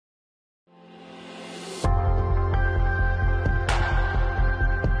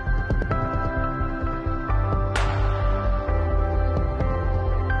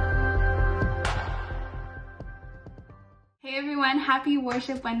everyone, happy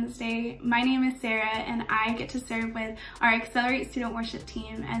Worship Wednesday. My name is Sarah and I get to serve with our Accelerate Student Worship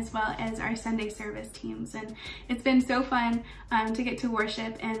team as well as our Sunday service teams. And it's been so fun to get to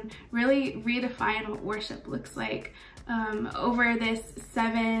worship and really redefine what worship looks like over this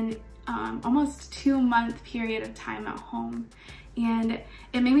almost 2-month period of time at home. And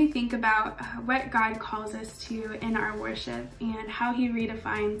it made me think about what God calls us to in our worship and how he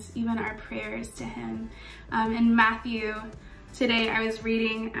redefines even our prayers to him. In Matthew, today I was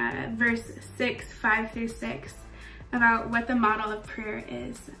reading verse 5 through 6 about what the model of prayer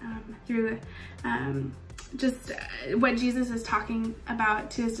is through just what Jesus is talking about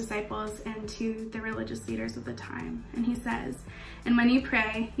to his disciples and to the religious leaders of the time. And he says, "And when you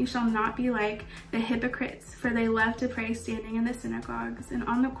pray, you shall not be like the hypocrites, for they love to pray standing in the synagogues and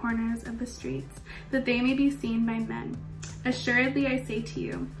on the corners of the streets, that they may be seen by men. Assuredly, I say to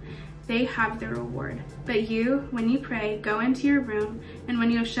you, they have their reward. But you, when you pray, go into your room, and when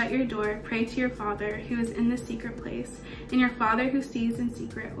you have shut your door, pray to your Father who is in the secret place, and your Father who sees in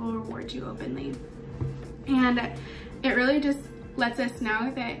secret will reward you openly." And it really just lets us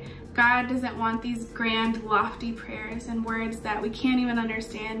know that God doesn't want these grand, lofty prayers and words that we can't even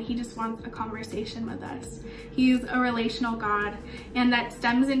understand. He just wants a conversation with us. He's a relational God, and that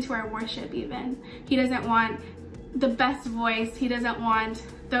stems into our worship even. He doesn't want the best voice. He doesn't want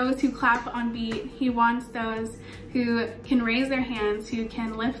those who clap on beat. He wants those who can raise their hands, who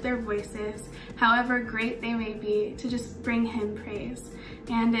can lift their voices, however great they may be, to just bring him praise.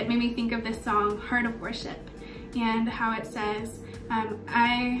 And it made me think of this song, Heart of Worship, and how it says,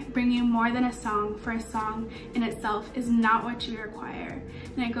 I bring you more than a song, for a song in itself is not what you require.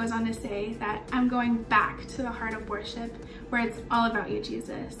 And it goes on to say that I'm going back to the heart of worship, where it's all about you,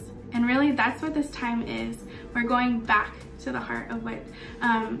 Jesus. And really, that's what this time is. We're going back to the heart of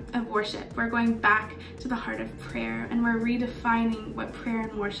of worship. We're going back to the heart of prayer, and we're redefining what prayer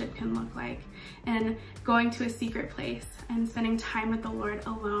and worship can look like. And going to a secret place and spending time with the Lord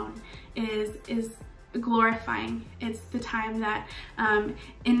alone is glorifying. It's the time that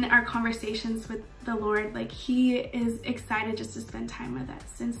in our conversations with the Lord, like, he is excited just to spend time with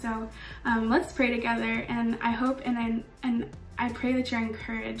us. And so let's pray together, and I hope and I pray that you're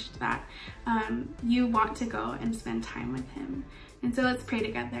encouraged, that you want to go and spend time with him. And so let's pray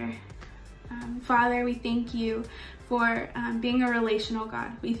together. Father, we thank you for being a relational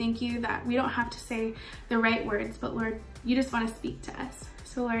God. We thank you that we don't have to say the right words, but Lord, you just want to speak to us.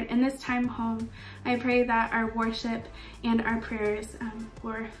 So Lord, in this time home, I pray that our worship and our prayers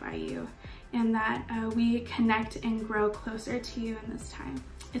glorify you, and that we connect and grow closer to you in this time.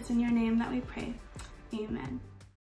 It's in your name that we pray. Amen.